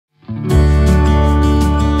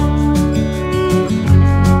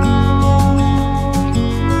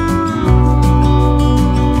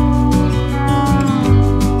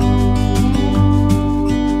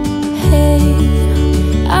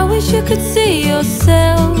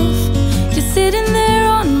yourself, just sitting there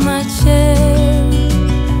on my chair.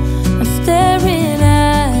 I'm staring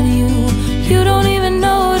at you, you don't even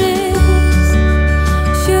notice.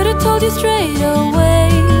 Should've told you straight away,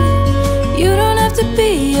 you don't have to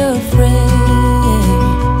be afraid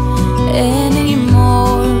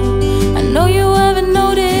anymore. I know you haven't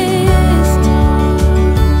noticed.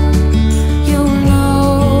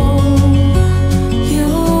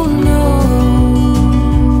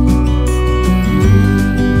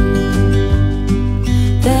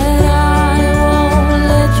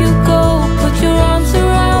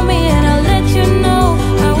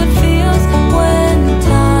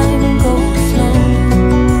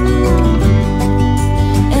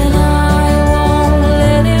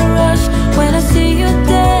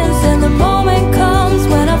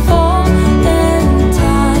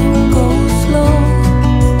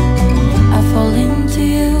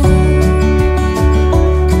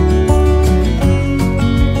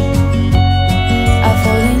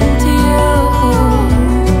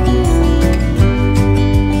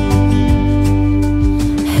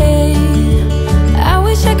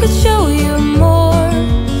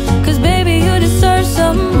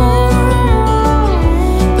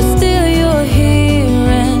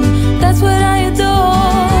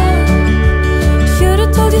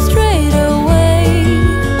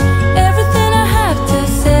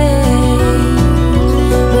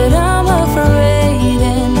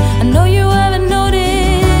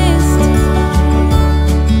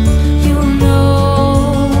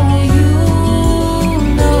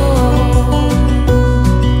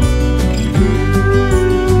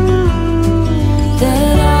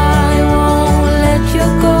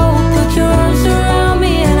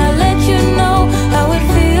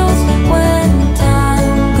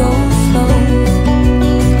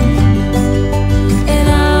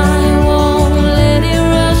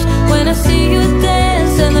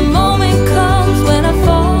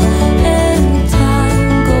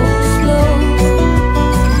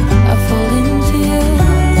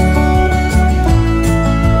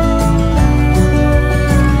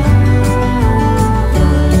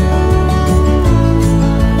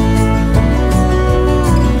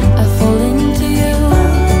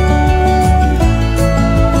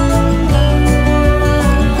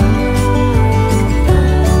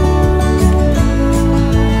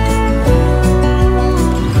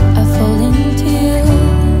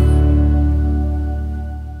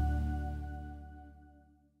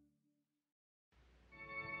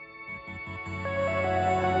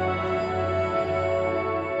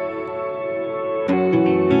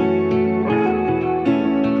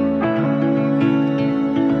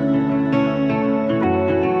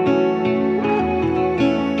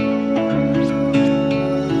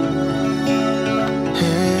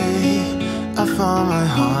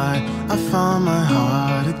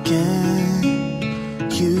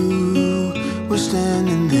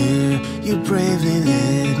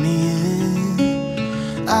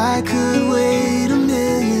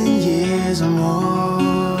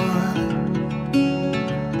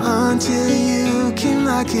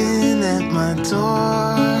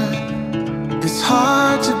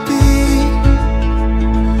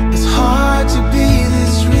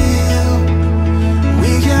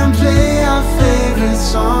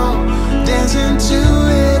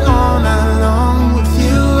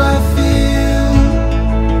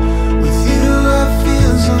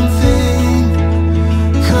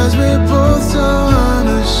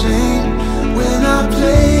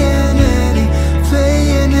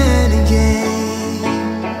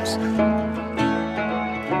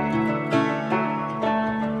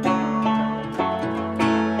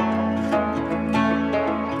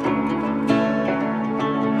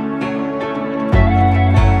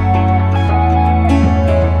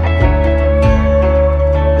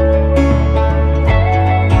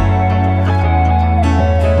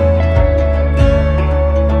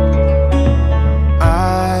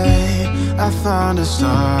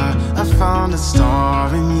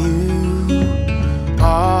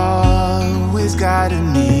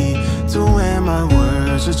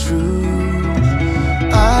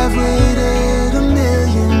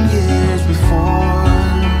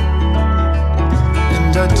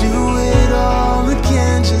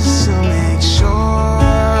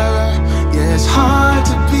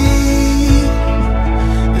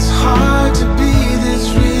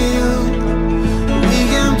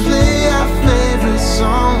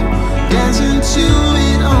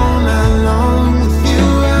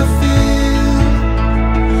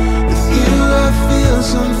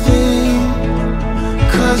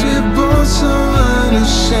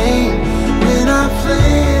 unashamed. We're not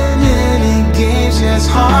playing any games, yeah, it's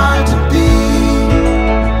hard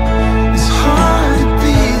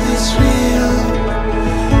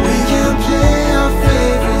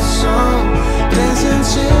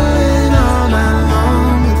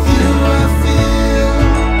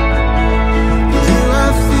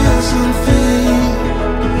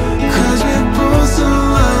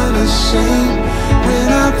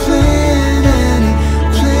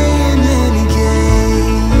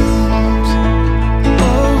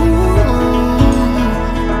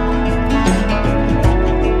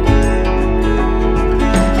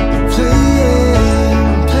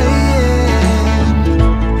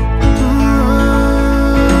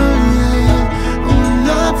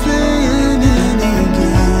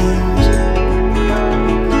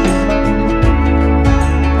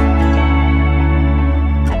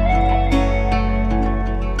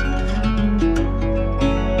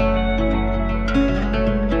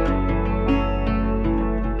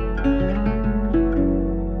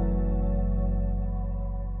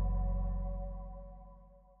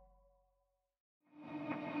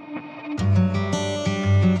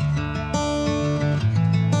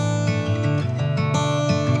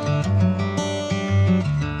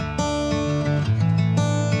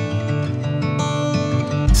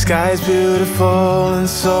sky is beautiful and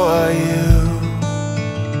so are you.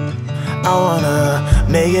 I wanna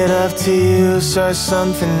make it up to you, start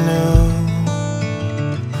something new.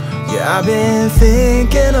 Yeah, I've been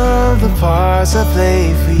thinking of the parts I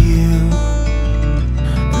played for you,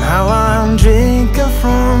 and how I'm drinking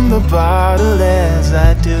from the bottle as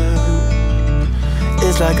I do.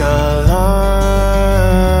 It's like a long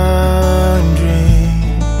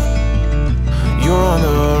dream. You're on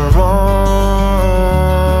the wrong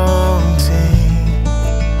team.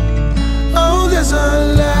 Oh, there's a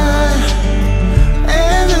light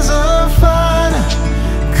and there's a fire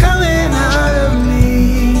coming out of me.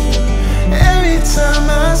 Every time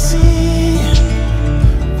I see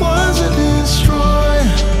one's a destroyer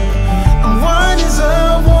and one is a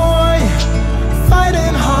warrior,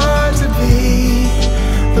 fighting hard to be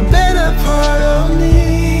the better part of me,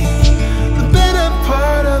 the better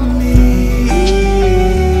part of me,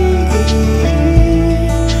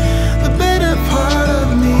 the better part of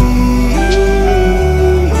me.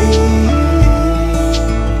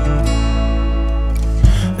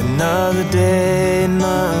 Another day,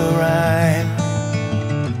 another rhyme,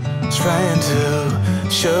 trying to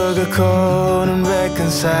sugarcoat and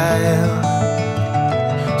reconcile,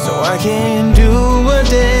 so I can do a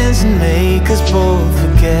dance and make us both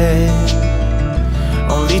forget,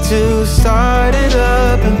 only to start it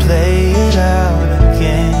up and play it out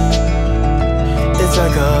again. It's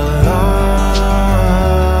like a long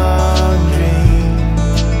dream.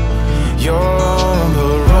 You're on the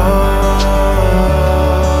wrong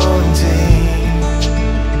team.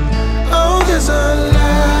 Oh, there's a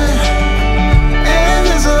light and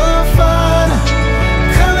there's a fire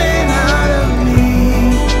coming out of me.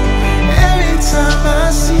 Every time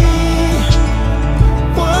I see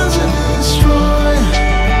one's a destroyer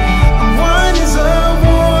and one is a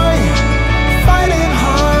warrior, fighting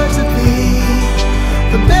hard to be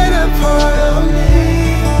the better part of me,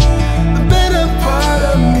 the better part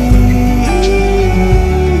of me,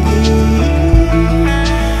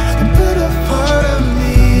 the better part of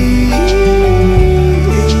me,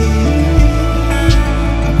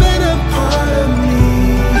 the better part of me,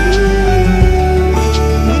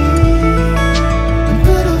 the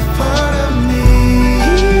better part of me.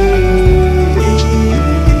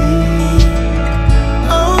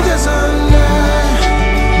 Oh, there's a light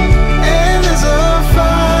and there's a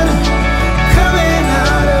fire coming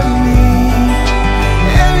out of me.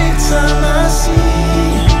 Every time I see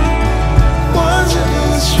one's a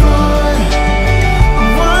destroyer and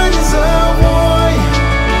one is a warrior,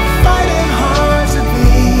 fighting hard to be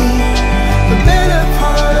the better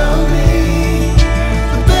part of me,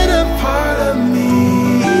 the better part of me,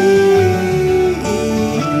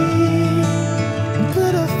 the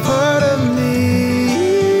better part of me,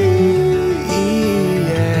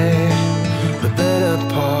 yeah, the better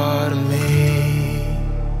part of me.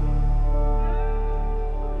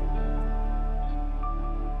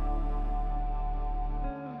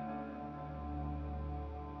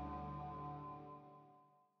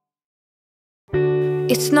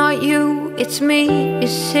 It's not you, it's me, you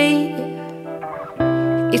see.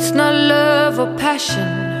 It's not love or passion.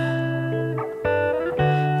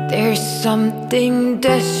 There's something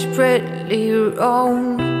desperately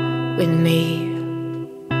wrong with me.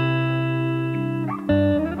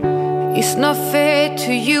 It's not fair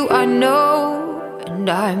to you, I know, and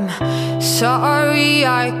I'm sorry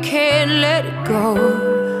I can't let it go.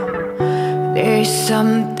 There's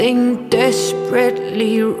something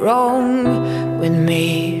desperately wrong with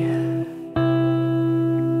me.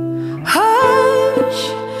 Hush,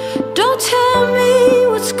 don't tell me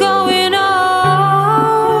what's going on.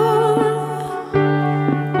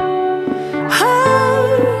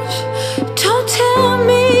 Hush, don't tell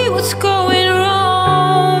me what's going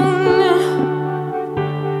wrong.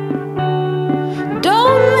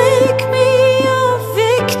 Don't make me a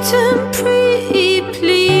victim, pretty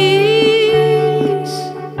please.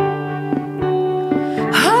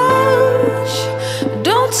 Hush,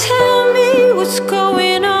 don't tell me what's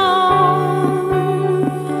going on.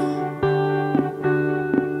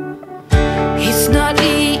 It's not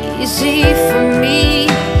easy for me,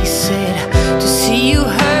 he said, to see you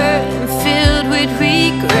hurt and filled with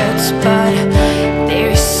regrets, but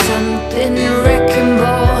there's something wrecking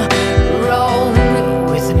ball wrong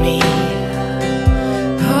with me.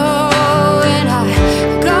 Oh, and I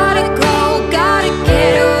gotta go, gotta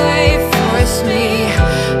get away, force me.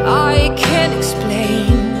 I can't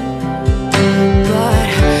explain, but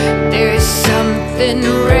there's something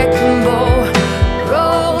wrecking ball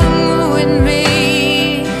wrong with me.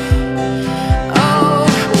 Oh,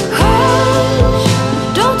 hush,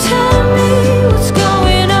 don't tell me what's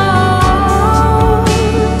going on.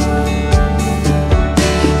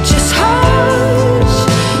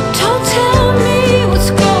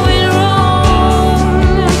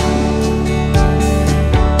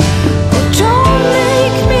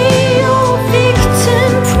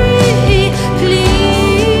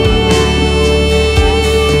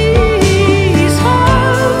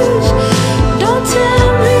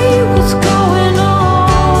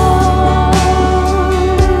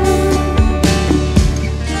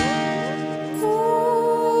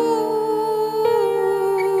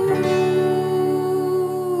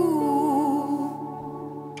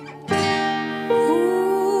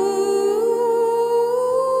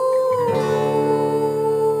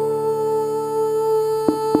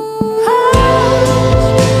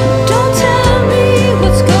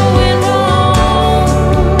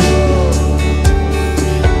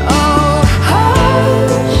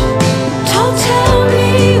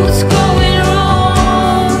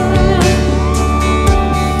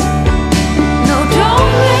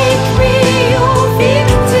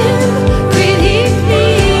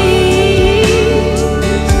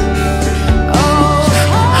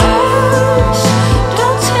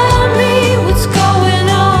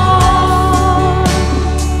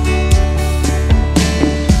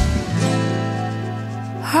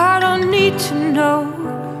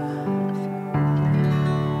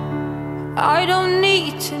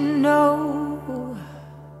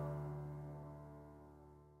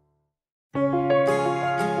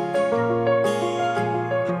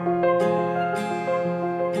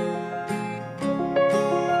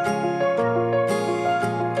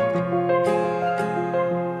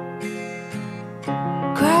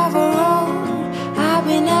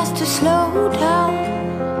 to slow down.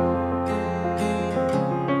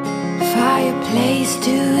 Fireplace,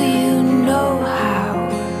 do you know how?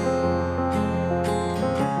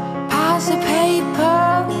 Piles of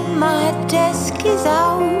paper, my desk is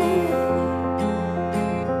out.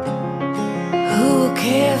 Who will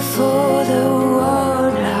care for the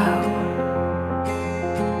world out?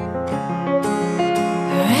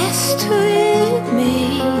 Rest with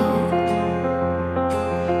me,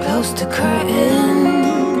 close to curtains,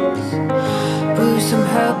 brew some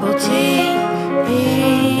herbal tea.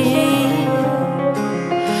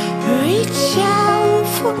 Reach out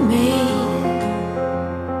for me,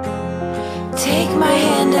 take my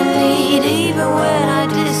hand and lead even when I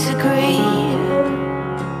disagree.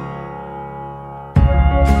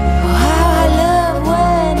 Oh, how I love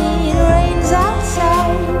when it rains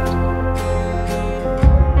outside,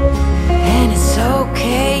 and it's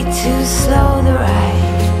okay to slow the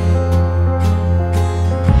ride.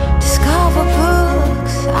 Discover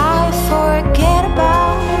books I forget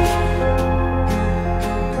about,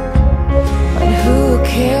 but who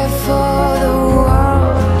care for the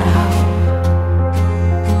world now?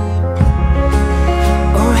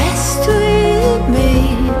 Rest with me,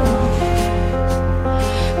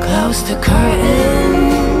 close the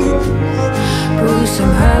curtains, brew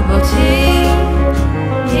some herbal tea.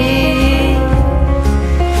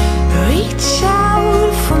 Reach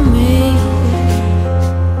out for me,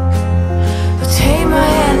 take my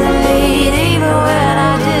hand and lead even when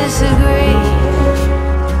I disagree.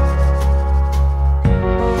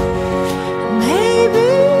 Maybe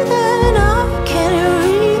then I can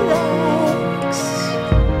relax.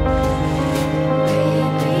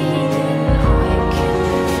 Maybe then I can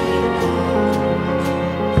relax.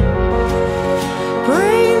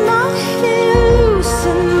 Bring my hair loose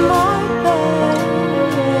in my bed.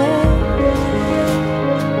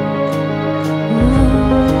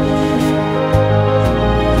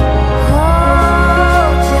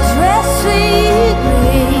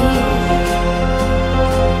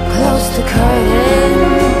 The curtain,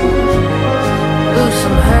 brew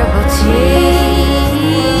some herbal tea.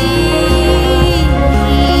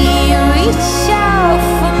 Reach out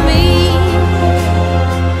for me,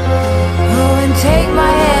 oh, and take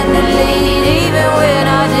my hand and lead even when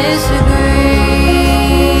I disagree.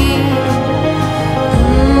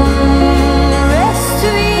 Rest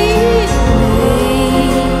with me,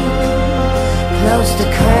 close the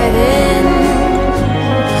curtain,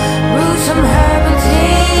 brew some herbal tea.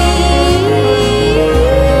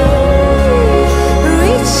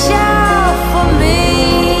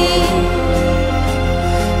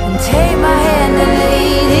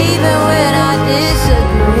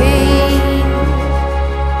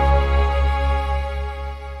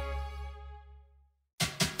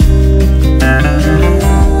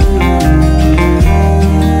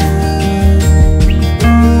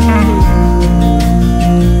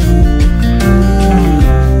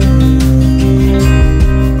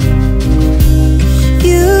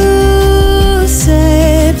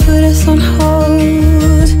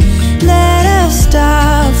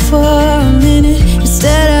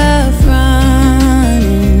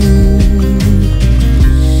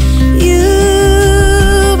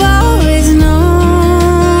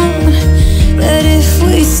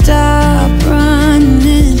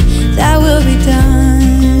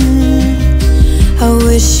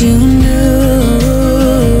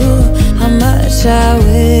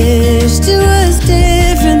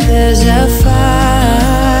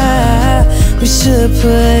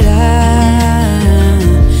 Put out,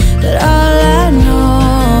 but all I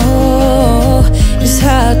know is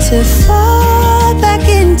how to fall back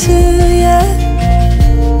into you.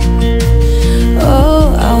 Oh,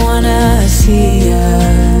 I wanna see ya.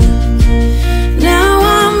 Now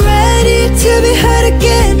I'm ready to be hurt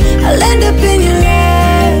again. I'll end up in your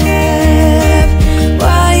lap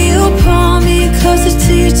while you pull me closer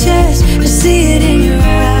to your chest. I see it in your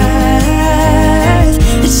eyes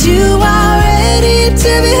that you are ready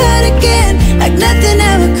to be hurt again.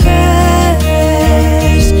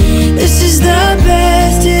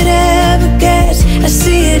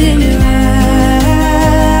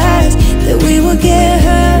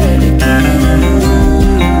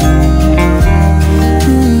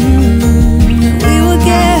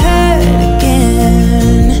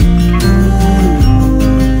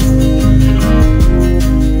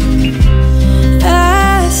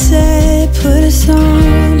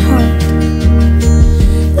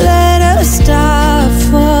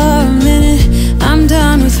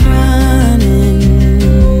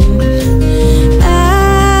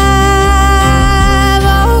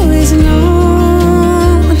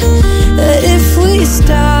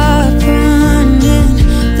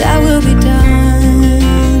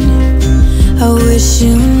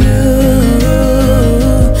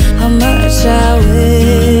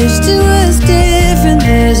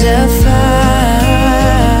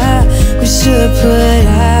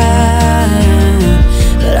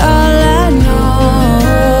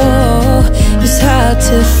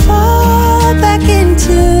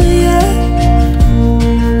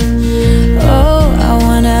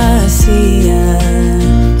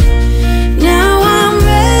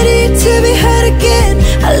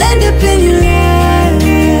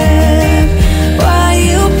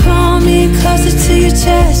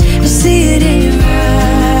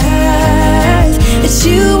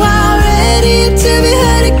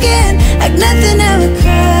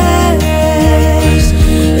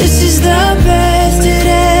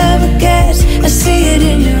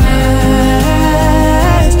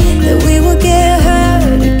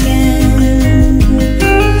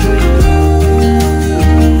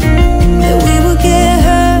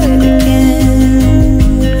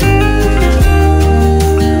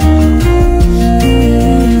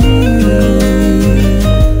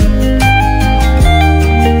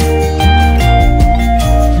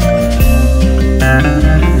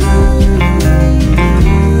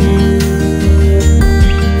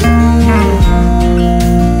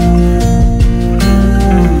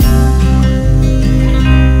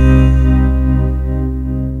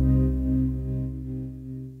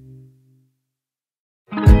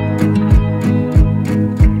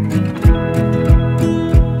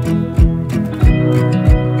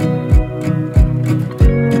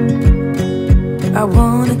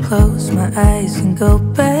 close my eyes and go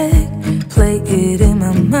back, play it in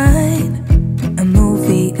my mind. A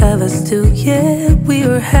movie of us two, yeah, we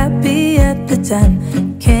were happy at the time.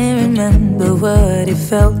 Can't remember what it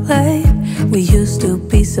felt like. We used to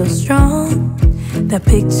be so strong. That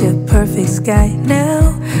picture perfect sky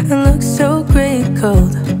now it looks so gray and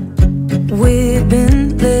cold. We've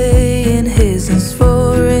been laying here since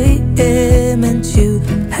 4 a.m. and you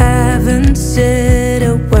haven't said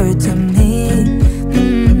a word to me.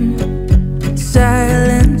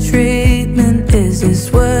 Silent treatment, is this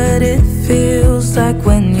what it feels like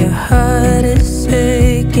when your heart is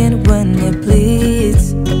aching, when it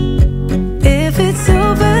bleeds? If it's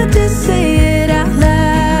over, just say it out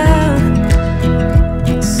loud.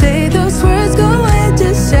 Say those words, go ahead,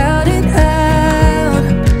 just shout it out.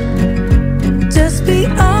 Just be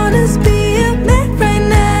honest, be a man right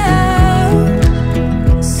now.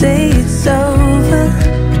 Say it's over,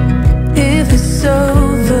 if it's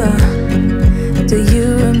over. Do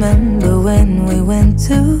you remember when we went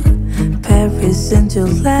to Paris in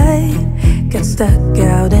July? Got stuck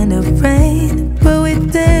out in the rain, but we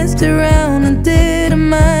danced around and didn't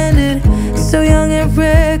mind it. So young and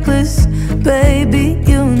reckless, baby,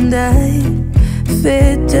 you and I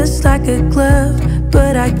fit just like a glove,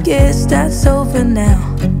 but I guess that's over now.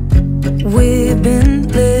 We've been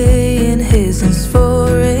laying here since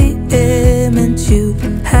 4 a.m. and you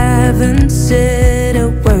haven't said a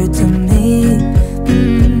word to me.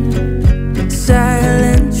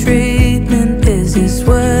 Silent treatment, is this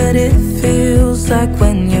what it feels like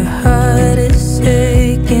when your heart is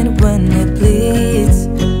aching, when it bleeds?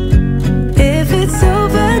 If it's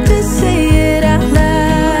over, just say it out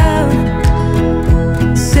loud.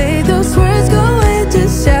 Say those words, go ahead,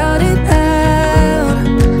 just shout it out.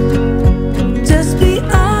 Just be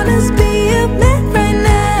honest, be a man right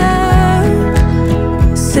now.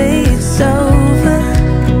 Say it's over,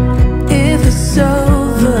 if it's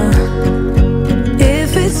over.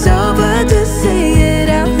 If it's over, just say it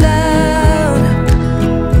out loud.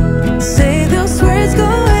 Say those words, go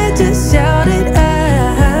ahead, just shout it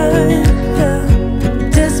out.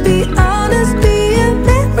 Just be honest, be a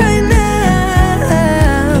man right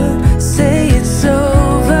now. Say it's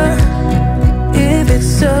over, if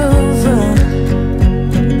it's over.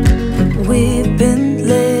 We've been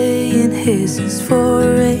laying here since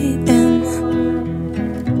 4 a.m.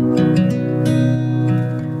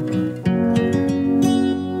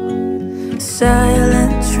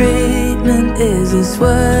 Silent treatment, is this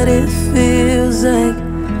what it feels like?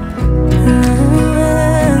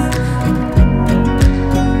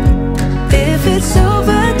 If it's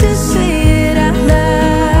over, just say it out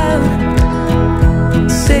loud.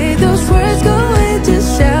 Say those words, go ahead,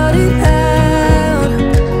 just shout it out.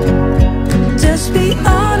 Just be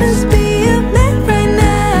honest, be a man right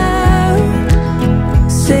now.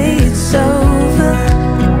 Say it's over,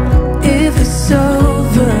 if it's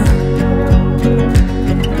over.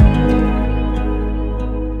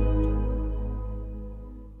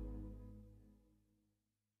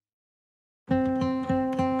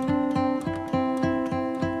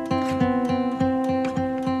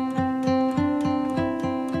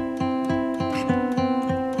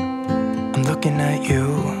 I'm looking at you,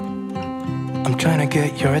 I'm trying to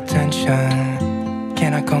get your attention.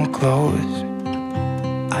 Can I come close?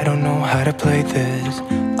 I don't know how to play this.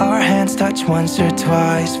 Our hands touch once or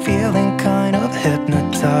twice, feeling kind of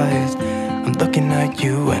hypnotized. I'm looking at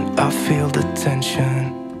you and I feel the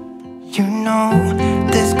tension. You know,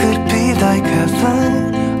 this could be like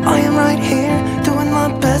heaven. I am right here, doing my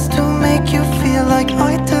best to make you feel like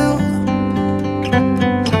I do.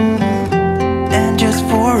 And just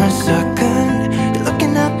for a second, you're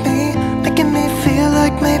looking at me, making me feel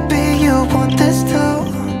like maybe you want this too.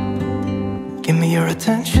 Give me your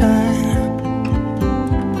attention.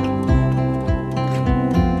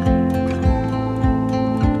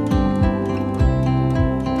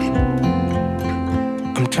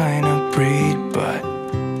 I'm trying to breathe, but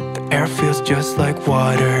the air feels just like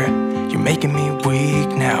water. You're making me weak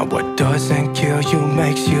now. What doesn't kill you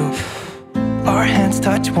makes you. Our hands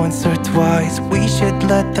touch once or twice, we should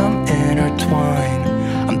let them intertwine.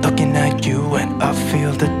 I'm looking at you and I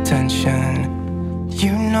feel the tension.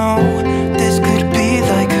 You know, this could be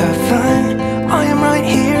like heaven. I am right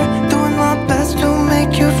here, doing my best to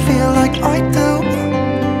make you feel like I do.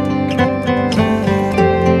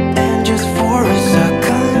 And just for a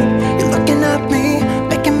second, you're looking at me,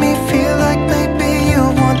 making me feel like maybe you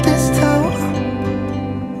want this too.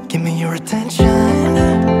 Give me your attention.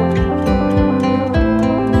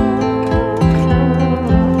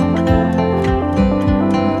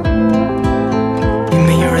 Give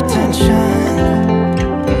me your attention.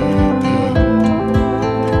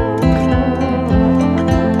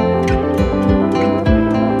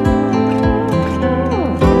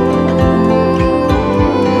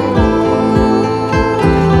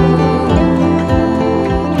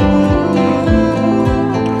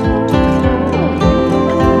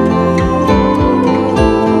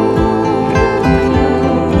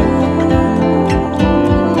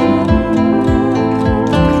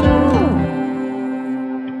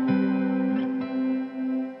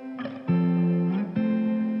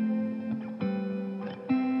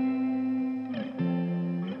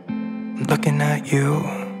 looking at you.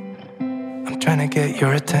 I'm trying to get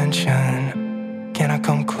your attention. Can I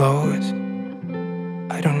come close?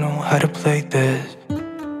 I don't know how to play this.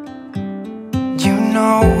 You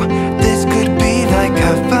know, this could be like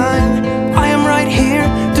heaven. I am right here,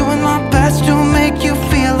 doing my best to make you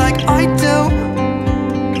feel like I do.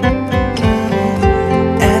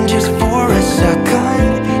 And just for a second,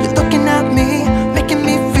 you're looking at me, making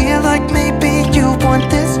me feel like maybe you want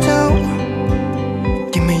this too.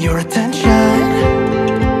 Give me your attention.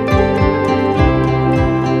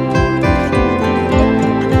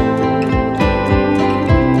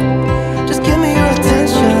 Just give me your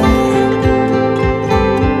attention.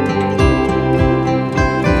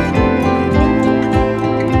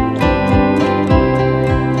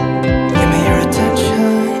 Give me your attention.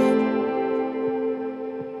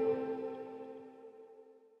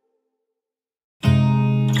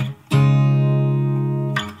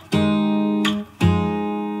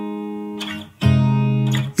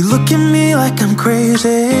 You look at me like I'm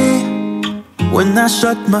crazy when I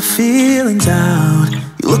shut my feelings out.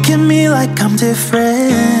 You look at me like I'm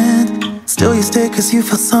different, still you stay cause you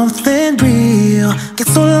feel something real. Get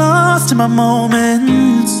so lost in my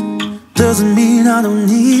moments, doesn't mean I don't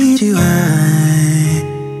need you. I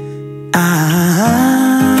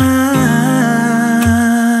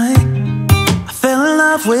fell in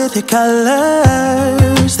love with your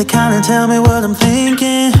colors, they kinda tell me what I'm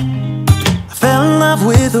thinking. I fell in love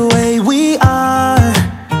with the way we are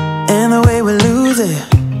and the way we lose it.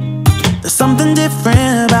 There's something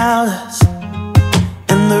different about us,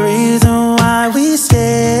 and the reason why we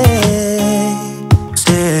stay.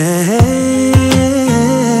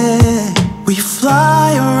 We fly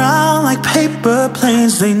around like paper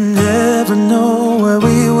planes, they never know where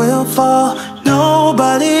we will fall.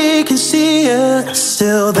 Nobody can see us,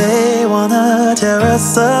 still they wanna tear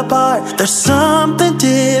us apart. There's something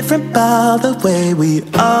different about the way we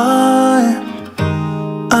are.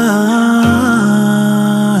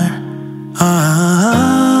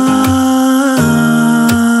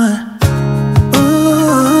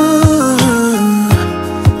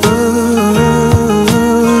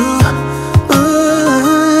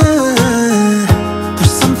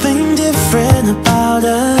 There's something different about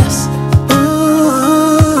us.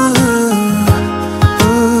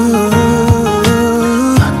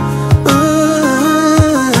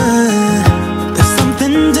 There's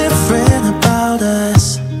something different about us.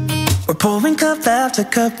 We're pouring cup after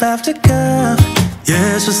cup after cup.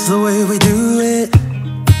 Yeah, it's just the way we do it.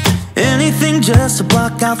 Anything just to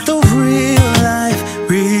block out the real life,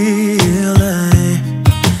 real life.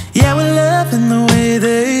 Yeah, we're loving the way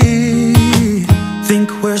they think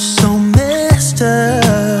we're so messed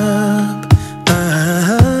up.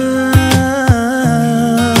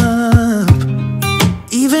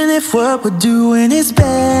 Even if what we're doing is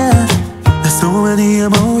bad, there's so many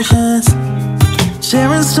emotions,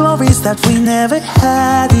 sharing stories that we never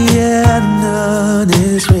had. Yeah, none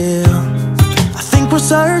is real. I think we're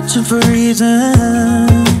searching for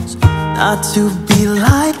reasons not to be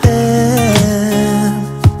like them.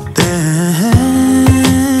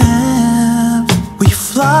 We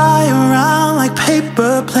fly around like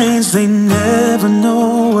paper planes, they never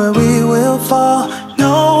know where we will fall.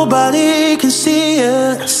 Nobody can see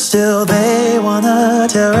us, still they wanna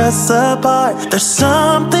tear us apart. There's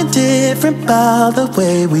something different about the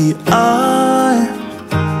way we are.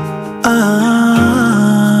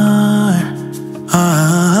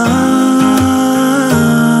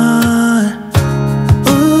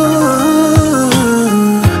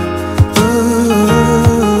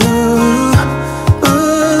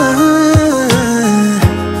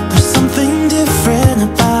 There's something different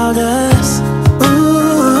about us.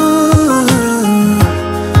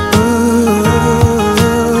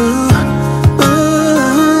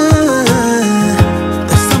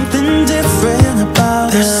 There's something different about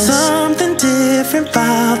us. There's something different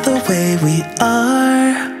about the way we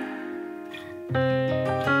are.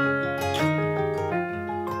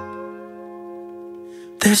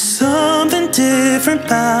 There's something different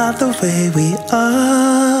about the way we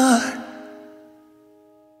are.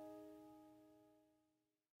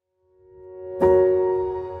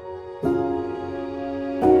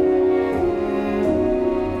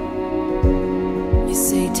 You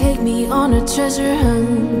say take me on a treasure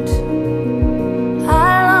hunt. I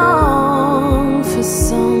long for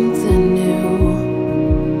something new.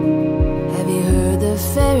 Have you heard the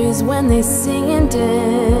fairies when they sing and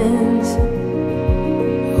dance?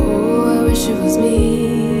 Oh, I wish it was me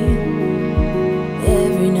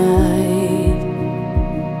every night.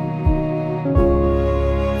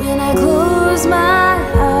 When I close my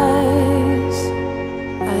eyes,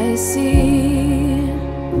 I see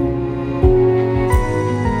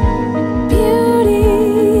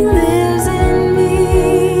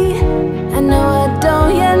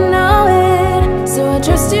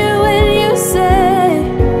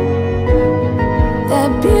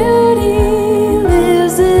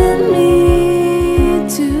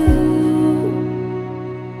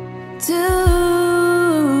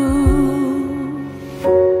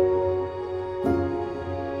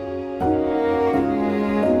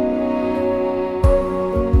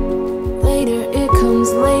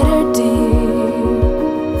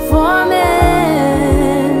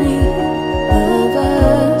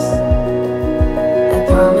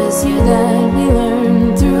promise you that we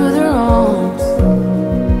learn through the wrongs,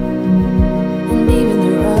 and even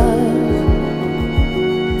the rough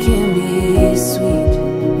can be sweet.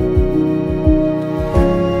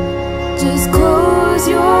 Just close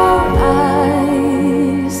your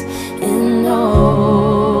eyes and know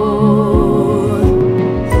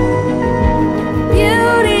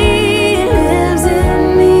beauty lives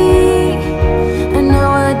in me. I know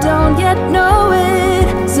I don't yet know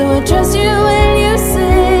it, so I trust you when you say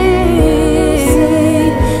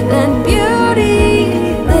that beauty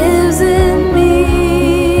lives in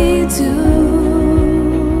me too.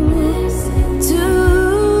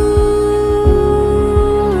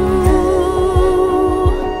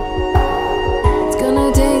 It's gonna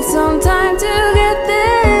take some time to get there.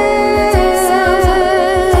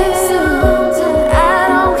 I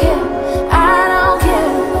don't care, I don't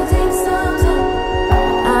care.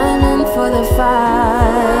 I'm in for the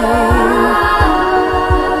fight.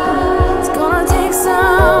 It's gonna take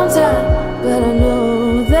some time, but I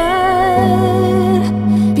know that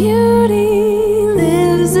beauty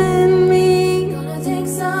lives in me. I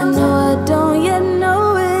know I don't yet know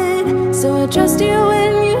it, so I trust you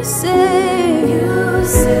when you say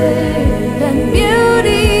that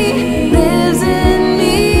beauty lives in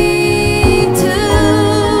me too.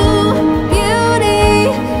 Beauty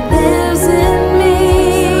lives in me.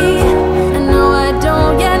 I know I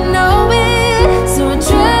don't yet know it, so I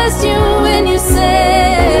trust you when you say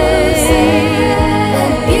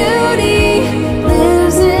that beauty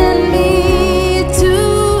lives in me too.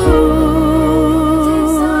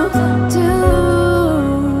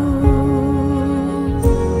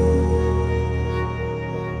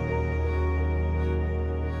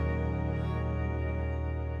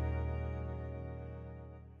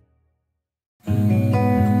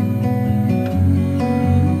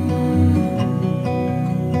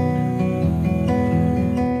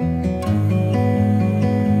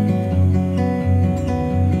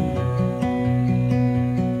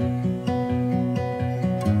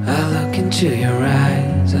 I look into your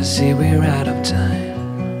eyes, I see we're out of time.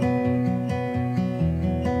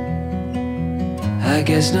 I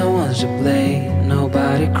guess no one's to blame,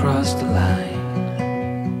 nobody crossed the line.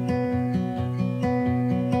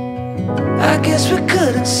 I guess we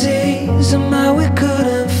couldn't see, somehow we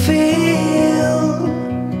couldn't feel.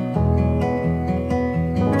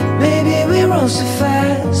 Maybe we rose too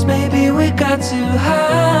fast, maybe we got too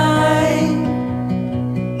high.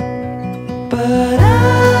 But I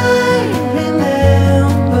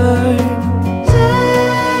remember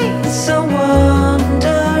days I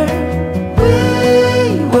wondered we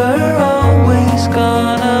were always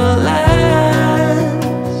gonna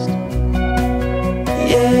last.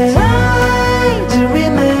 Yeah, I do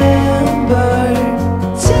remember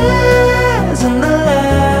tears and the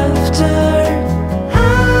laughter.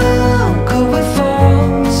 How could we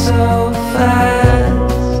fall so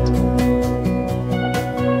fast?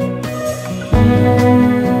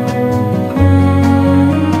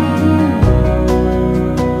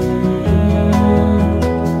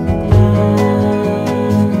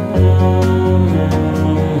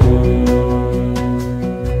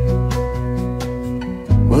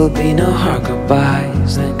 Will be no hard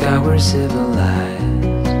goodbyes, thank God we're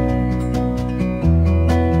civilized.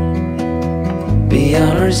 Be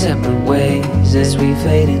on our separate ways as we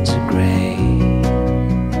fade into gray.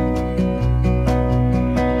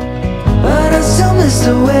 But I still miss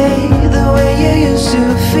the way you used to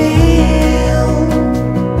feel.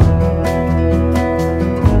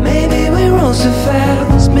 Maybe we rose too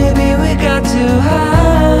fast, maybe we got too high.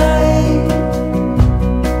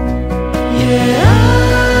 Yeah,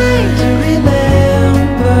 I do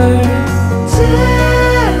remember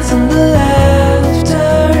tears and the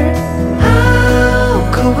laughter. How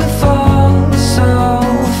could we fall so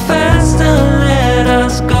fast and let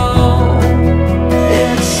us go?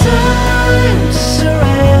 It's time to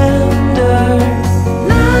surrender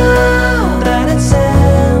now that it's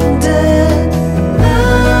ended.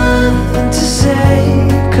 Nothing to say.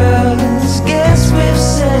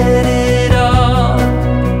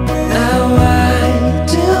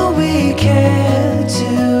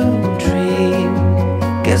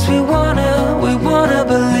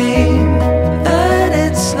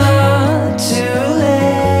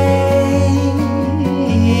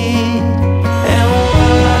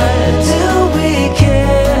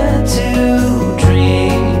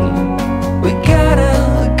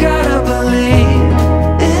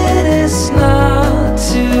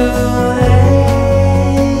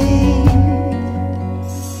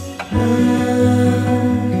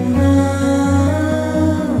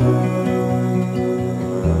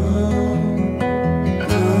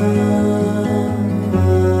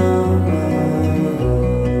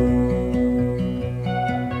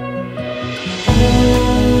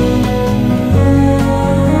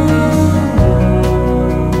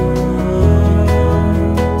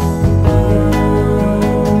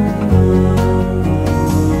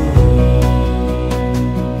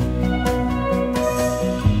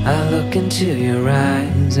 into your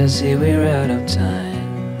eyes, I see we're out of time.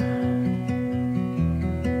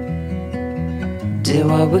 Did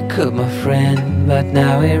what we could, my friend, but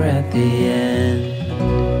now we're at the end.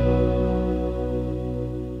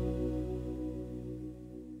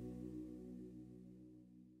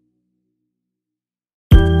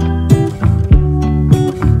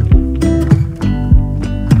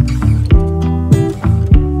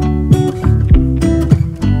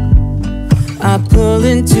 I pull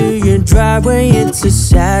into your driveway, it's a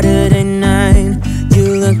Saturday night.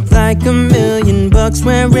 You look like $1,000,000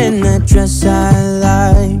 wearing that dress I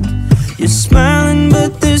like. You're smiling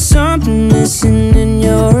but there's something missing in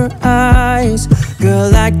your eyes.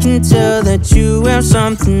 Girl, I can tell that you have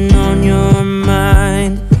something on your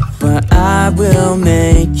mind. But I will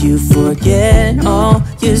make you forget all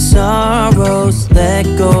your sorrows. Let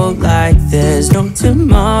go like there's no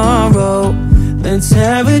tomorrow. Let's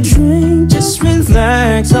have a drink, just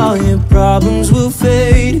relax, all your problems will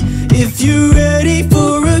fade. If you're ready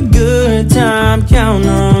for a good time, count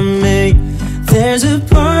on me. There's a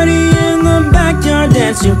party in the backyard,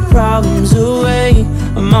 dance your problems away.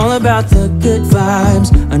 I'm all about the good vibes,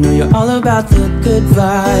 I know you're all about the good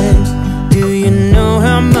vibes. Do you know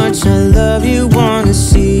how much I love you, wanna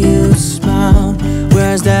see you smile?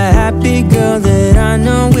 Where's that happy girl that I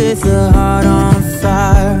know with a heart on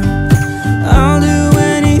fire? I'll do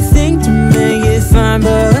anything to make it fine,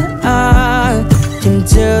 but I can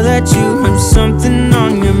tell that you have something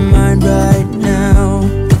on your mind right now.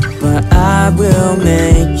 But I will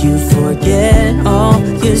make you forget all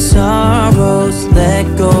your sorrows. Let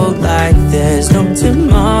go like there's no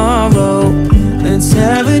tomorrow. Let's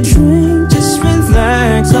have a drink, just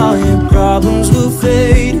relax, all your problems will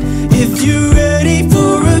fade. If you're ready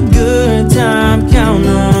for a good time, count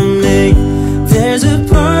on me. There's a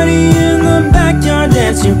party in the backyard,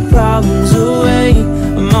 dance your problems away.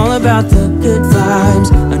 I'm all about the good vibes,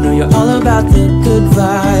 I know you're all about the good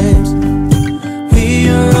vibes. We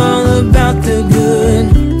are all about the good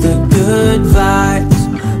vibes.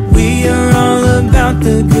 We are all about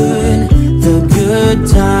the good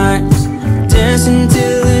times. Dance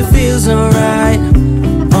until it feels alright,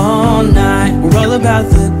 all night. We're all about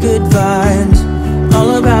the good vibes,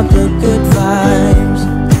 all about the good vibes.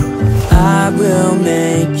 I will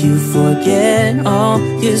make you forget all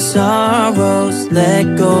your sorrows.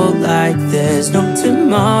 Let go like there's no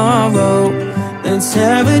tomorrow. Let's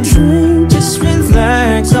have a drink, just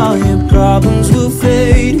relax, all your problems will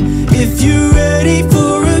fade. If you're ready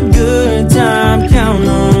for a good time, count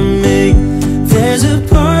on me. There's a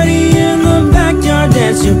party in the backyard,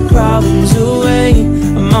 dance your problems away.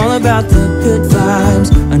 I'm all about the good vibes,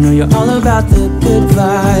 I know you're all about the good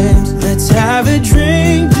vibes. Let's have a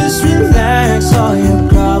drink, just relax, all your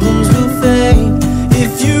problems will fade.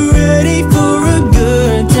 If you're ready for a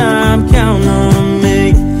good time, count on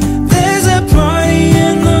me. There's a party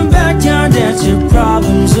in the backyard, dance your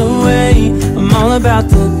problems away. I'm all about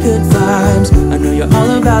the good vibes, I know you're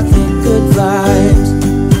all about the good vibes.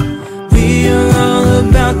 We are all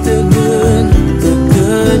about the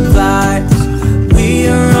good vibes. We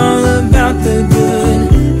are all about the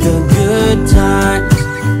good times.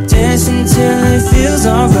 Dance until it feels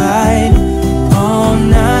alright, all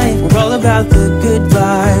night. We're all about the good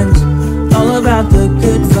vibes, all about the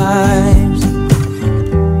good vibes.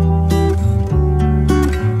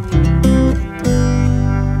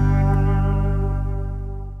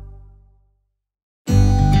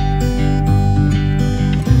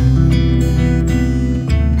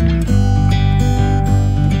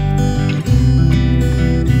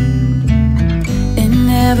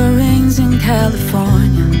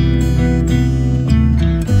 California,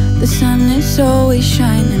 the sun is always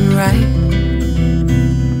shining bright.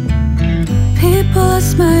 People are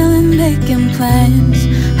smiling, making plans,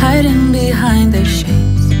 hiding behind their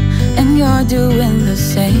shades, and you're doing the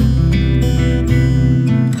same.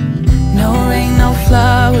 No rain, no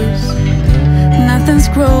flowers, nothing's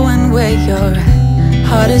growing where you're at.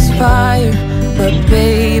 Heart is fire, but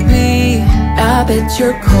baby, I bet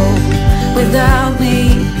you're cold without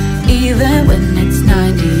me. Even when it's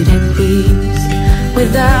 90 degrees,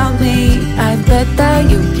 without me, I bet that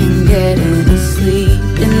you can get any sleep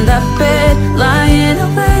in that bed, lying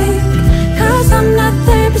awake. Cause I'm not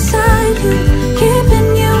there beside you,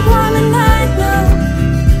 keeping you warm at night now.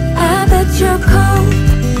 I bet you're cold,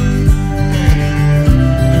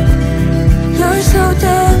 you're so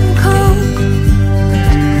damn cold.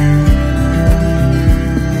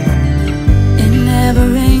 It never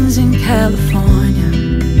rains in California,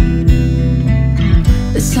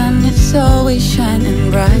 the sun is always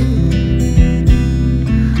shining bright.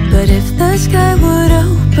 But if the sky would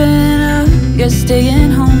open up, you're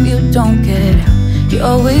staying home, you don't get out. You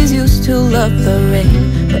always used to love the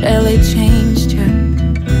rain, but LA changed you.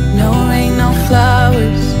 No rain, no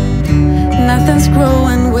flowers, nothing's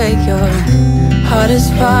growing where your heart is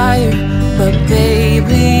fire. But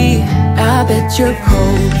baby, I bet you're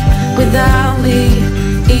cold without me,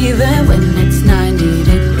 even when it's 90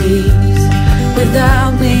 degrees.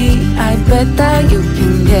 Without me, I bet that you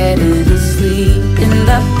can get any sleep in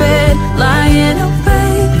that bed, lying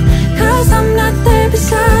awake, 'cause I'm not there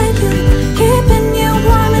beside you, keeping you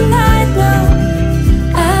warm at night. No,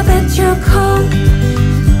 I bet you're cold.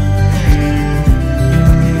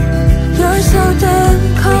 You're so damn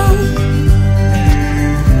cold.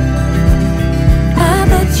 I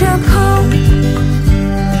bet you're cold.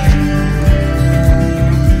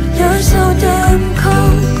 You're so damn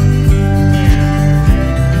cold.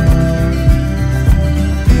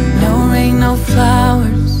 No rain, no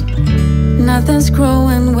flowers, nothing's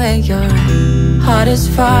growing where your heart is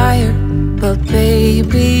fire. But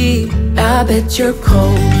baby, I bet you're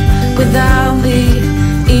cold without me,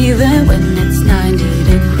 even when it's 90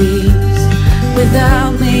 degrees.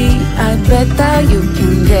 Without me, I bet that you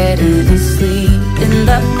can get any sleep in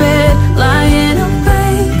that bed, lying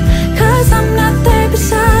awake, 'cause I'm not there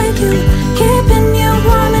beside you, keeping you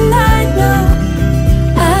warm at night. No,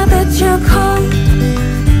 I bet you're cold.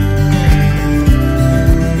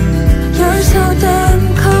 You're so damn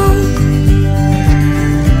cold.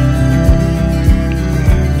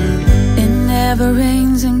 It never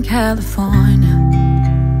rains in California.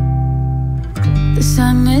 The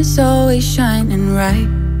sun is always shining right.